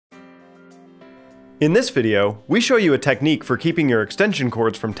In this video, we show you a technique for keeping your extension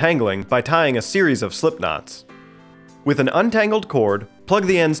cords from tangling by tying a series of slip knots. With an untangled cord, plug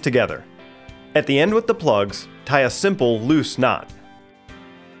the ends together. At the end with the plugs, tie a simple loose knot.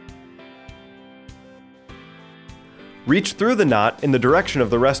 Reach through the knot in the direction of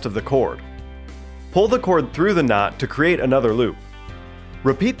the rest of the cord. Pull the cord through the knot to create another loop.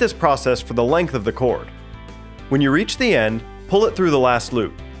 Repeat this process for the length of the cord. When you reach the end, pull it through the last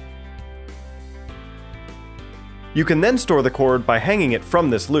loop. You can then store the cord by hanging it from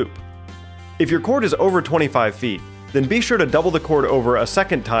this loop. If your cord is over 25 feet, then be sure to double the cord over a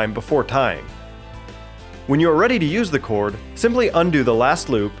second time before tying. When you are ready to use the cord, simply undo the last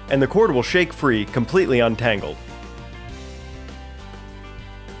loop and the cord will shake free, completely untangled.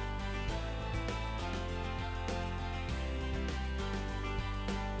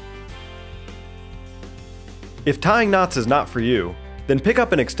 If tying knots is not for you, then pick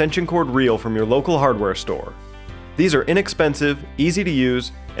up an extension cord reel from your local hardware store. These are inexpensive, easy to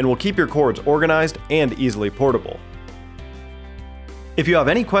use, and will keep your cords organized and easily portable. If you have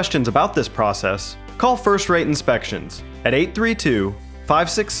any questions about this process, call First Rate Inspections at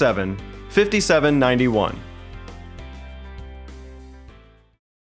 832-567-5791.